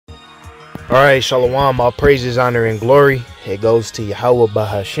All right, Shalom, all praises, honor, and glory. It goes to YAHAWAH,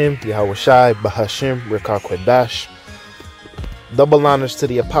 bahasham, YAHAWASHI, bahasham, Rikah. Double honors to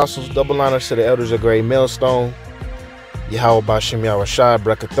the apostles, double honors to the elders of Great Millstone. YAHAWAH, bahasham, YAHAWASHI,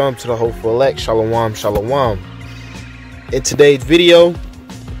 Brekathum to the hopeful elect. Shalom, shalom. In today's video,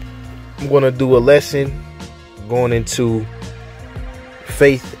 I'm going to do a lesson going into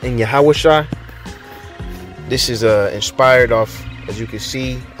faith in Yahawah. This is inspired off, as you can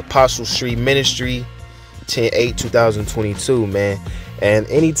see, Apostle Street Ministry, 10/8/2022, man. And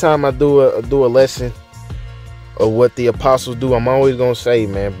anytime I do a lesson of what the apostles do, I'm always gonna say,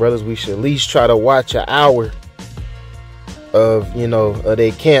 man, brothers, we should at least try to watch an hour of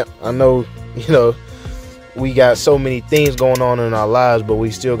their camp. I know, we got so many things going on in our lives, but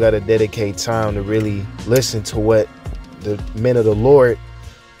we still got to dedicate time to really listen to what the men of the Lord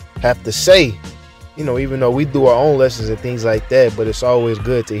have to say. Even though we do our own lessons and things like that, but it's always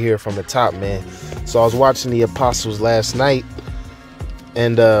good to hear from the top, man. So I was watching the apostles last night,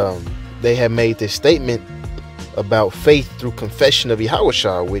 and they had made this statement about faith through confession of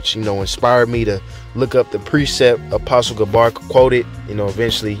Yahawah, which inspired me to look up the precept Apostle Gabar quoted.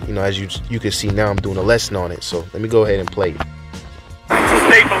 Eventually, as you can see now, I'm doing a lesson on it. So let me go ahead and play it.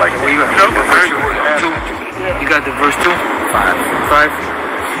 Statement like you got the verse 2? 5.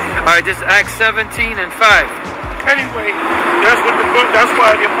 All right, this is Acts 17 and 5. Anyway, that's what the book. That's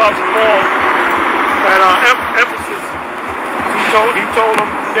why the Apostle Paul at Ephesus, he told them.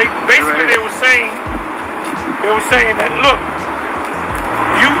 They were saying that, look,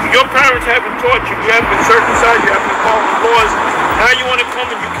 your parents haven't taught you. You haven't been circumcised. You haven't been following the laws. Now you want to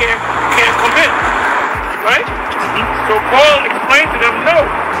come and you can't come in, right? So Paul explained to them, no.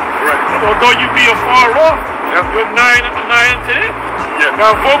 Right. Although you be afar off, you're nigh unto them. Yeah.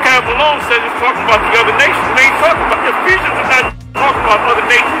 Now, vocab alone says it's talking about the other nations. They ain't talking about Ephesians are not talking about other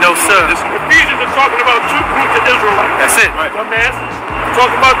nations. No, sir. Ephesians are talking about two groups of Israelites. That's it. Right. Dumbass.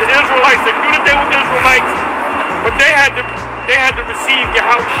 Talking about the Israelites that knew that they were Israelites, but they had to receive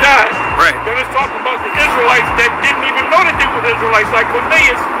Yahawah. Right. Then it's talking about the Israelites that didn't even know that they were Israelites, like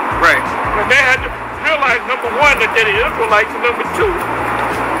Cornelius. Right. And they had to realize, number one, that they're the Israelites, and number two,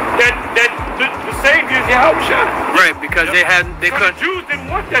 that the Savior is Yahawah. Right, because they couldn't. The Jews didn't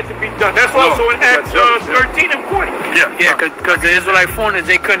want that to be done. That's also in Acts 13 and 40. Yeah, because the Israelite foreigners,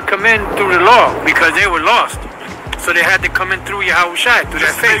 they couldn't come in through the law because they were lost. So they had to come in through Yahawah, through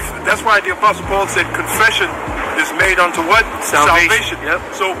that faith. That's why the Apostle Paul said confession is made unto what? Salvation.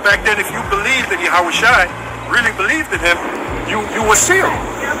 Yep. So back then, if you believed in Yahawah, really believed in him, you were sealed.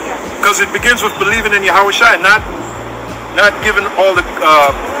 Because it begins with believing in Yahawah, not giving all the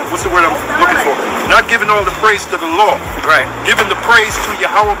what's the word I'm looking for? Not giving all the praise to the Lord. Right. Giving the praise to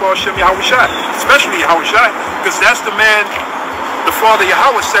YAHAWAH, bahasham, YAHAWASHI, especially YAHAWASHI, because that's the man the Father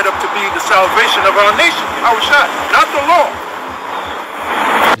Yahweh set up to be the salvation of our nation. YAHAWASHI, not the law.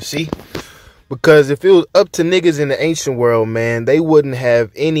 You see? Because if it was up to niggas in the ancient world, man, they wouldn't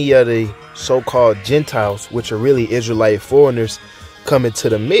have any of the so-called Gentiles, which are really Israelite foreigners, coming to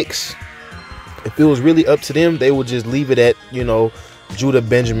the mix. If it was really up to them, they would just leave it at, Judah,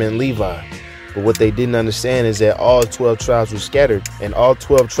 Benjamin, Levi. But what they didn't understand is that all 12 tribes were scattered, and all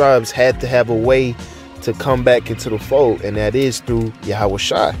 12 tribes had to have a way to come back into the fold, and that is through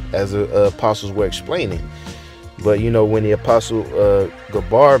Yahawah, as the apostles were explaining. But when the apostle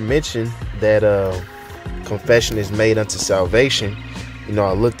Gabar mentioned that confession is made unto salvation,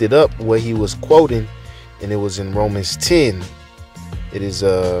 I looked it up what he was quoting, and it was in Romans 10. It is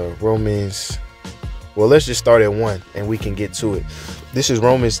Romans. Well, let's just start at 1 and we can get to it. This is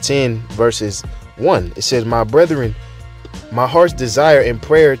Romans 10 verses 1. It says, "My brethren, my heart's desire and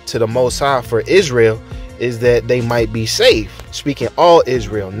prayer to the Most High for Israel is that they might be saved." Speaking all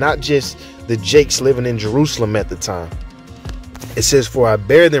Israel, not just the Jakes living in Jerusalem at the time. It says, "For I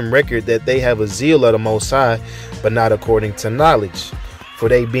bear them record that they have a zeal of the Most High, but not according to knowledge. For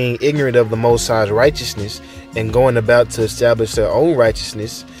they being ignorant of the Most High's righteousness and going about to establish their own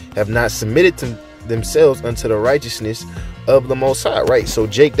righteousness, have not submitted to themselves unto the righteousness of the Most High." Right. So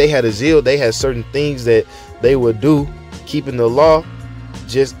Jake, they had a zeal. They had certain things that they would do, keeping the law,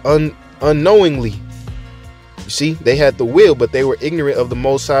 just unknowingly. You see, they had the will, but they were ignorant of the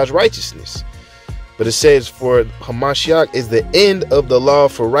Most High's righteousness. But it says, "For Hamashiach is the end of the law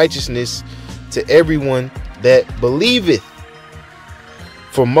for righteousness to everyone that believeth.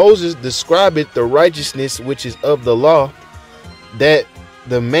 For Moses describeth the righteousness which is of the law, that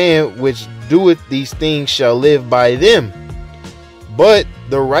the man which doeth these things shall live by them. But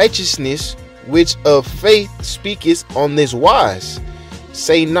the righteousness which of faith speaketh on this wise,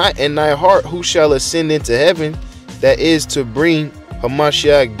 say not in thy heart, who shall ascend into heaven, that is to bring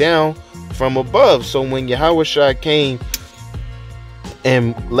Hamashiach down from above. So when Yahawashi came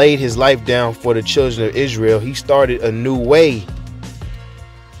and laid his life down for the children of Israel, he started a new way.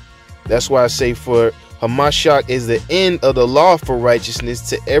 That's why I say for Hamashiach is the end of the law for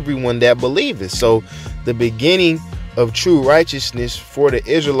righteousness to everyone that believeth. So the beginning of true righteousness for the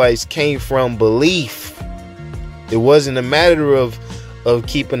Israelites came from belief. It wasn't a matter of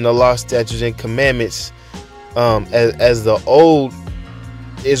keeping the law, statutes, and commandments as the old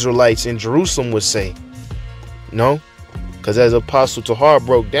Israelites in Jerusalem would say. No, because as Apostle Tahar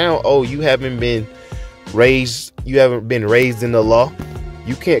broke down, oh, you haven't been raised in the law.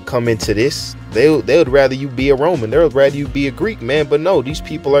 You can't come into this. They would rather you be a Roman. They would rather you be a Greek, man. But no, these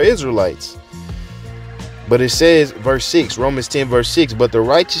people are Israelites. But it says, verse 6, Romans 10, verse 6, but the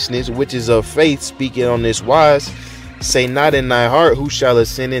righteousness which is of faith, speaking on this wise, say not in thy heart, who shall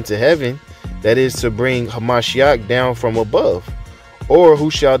ascend into heaven, that is to bring Hamashiach down from above, or who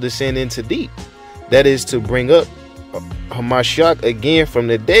shall descend into deep, that is to bring up Hamashiach again from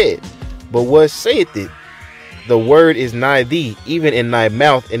the dead. But what saith it? The word is nigh thee, even in thy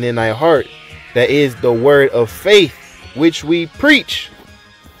mouth and in thy heart, that is the word of faith which we preach.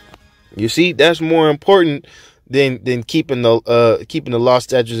 You see, that's more important than keeping the law,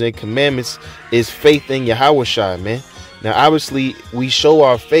 statutes, and commandments is faith in Yahawashi, man. Now, obviously, we show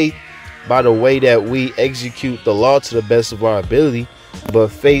our faith by the way that we execute the law to the best of our ability, but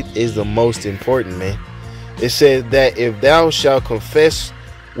faith is the most important, man. It says that if thou shalt confess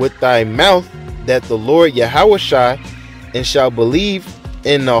with thy mouth that the Lord Yahawashi, and shall believe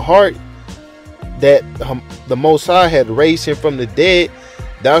in the heart that the Most High had raised him from the dead,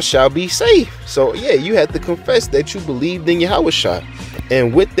 thou shalt be saved. So yeah, you have to confess that you believed in Yahawashi,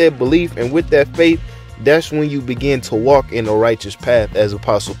 and with that belief and with that faith, that's when you begin to walk in a righteous path, as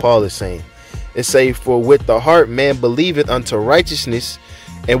Apostle Paul is saying. It say, for with the heart man believeth unto righteousness,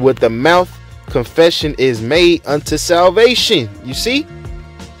 and with the mouth confession is made unto salvation. You see,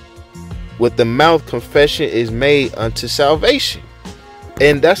 with the mouth confession is made unto salvation.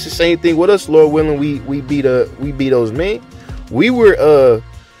 And that's the same thing with us, Lord willing. We be those men. We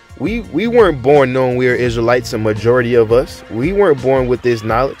weren't born knowing we are Israelites, a majority of us. We weren't born with this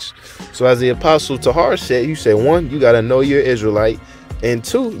knowledge. So as the Apostle Tahar said, you said, one, you got to know you're Israelite, and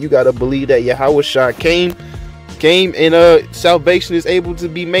two, you got to believe that Yahawashi came and salvation is able to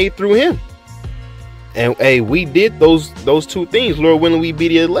be made through him. And hey, we did those two things, Lord willing, we be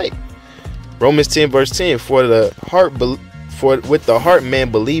the elect. Romans 10 verse 10, for with the heart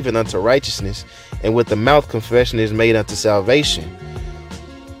man believing unto righteousness, and with the mouth confession is made unto salvation.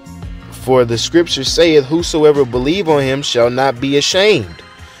 For the scripture saith, whosoever believe on him shall not be ashamed.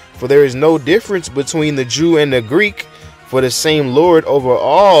 For there is no difference between the Jew and the Greek, for the same Lord over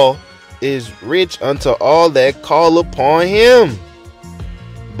all is rich unto all that call upon him.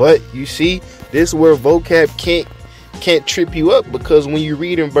 But you see, this word vocab can't trip you up, because when you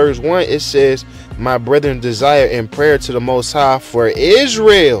read in verse 1, it says, my brethren desire in prayer to the Most High for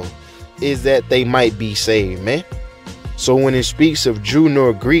Israel is that they might be saved, man. So when it speaks of Jew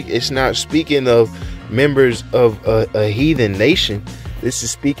nor Greek, it's not speaking of members of a heathen nation. This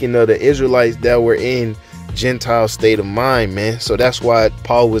is speaking of the Israelites that were in Gentile state of mind, man. So that's why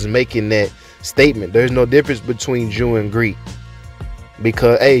Paul was making that statement. There's no difference between Jew and Greek,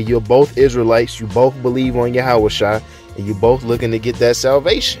 because hey, you're both Israelites, you both believe on Yahawashi, and you both looking to get that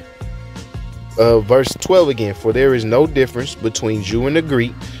salvation. Verse 12 again, for there is no difference between Jew and the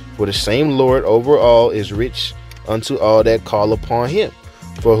Greek, for the same Lord over all is rich unto all that call upon him.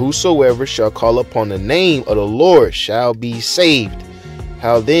 For whosoever shall call upon the name of the Lord shall be saved.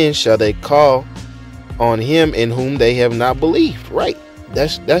 How then shall they call on him in whom they have not believed? Right.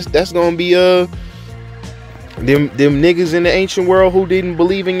 That's gonna be them niggas in the ancient world who didn't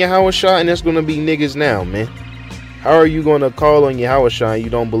believe in Yahawashi, and that's gonna be niggas now, man. How are you gonna call on Yahawashi and you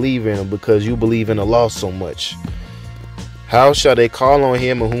don't believe in him because you believe in the law so much? How shall they call on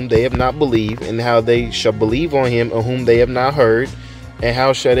him in whom they have not believed, and how they shall believe on him in whom they have not heard, and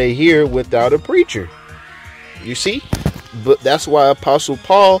how shall they hear without a preacher? You see? But that's why Apostle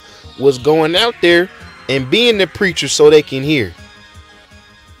Paul was going out there and being the preacher so they can hear.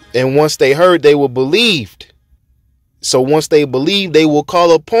 And once they heard, they were believed. So once they believed, they will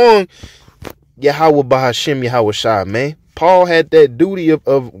call upon YAHAWAH, bahasham, Yahawashi, man. Paul had that duty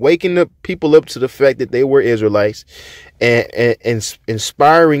of waking up people up to the fact that they were Israelites, and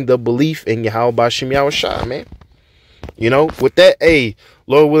inspiring the belief in YAHAWAH, bahasham, Yahawashi, man. You know, with that, hey,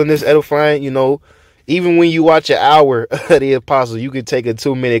 Lord willing, this edifying, you know, even when you watch an hour of the Apostle, you can take a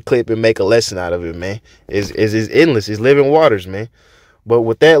 2-minute clip and make a lesson out of it, man. It's endless. It's living waters, man. But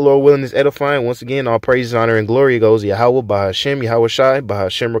with that, Lord willing, is edifying. Once again, all praise, honor, and glory goes Yahawah, bahasham, YAHAWASHI,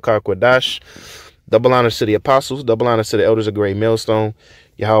 bahasham Rakar Kwadash. Double honors to the apostles, double honors to the elders of Great Millstone.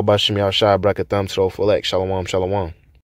 Yahawah, bahasham, YAHAWASHI, Brakatham, Shalom, Shalom.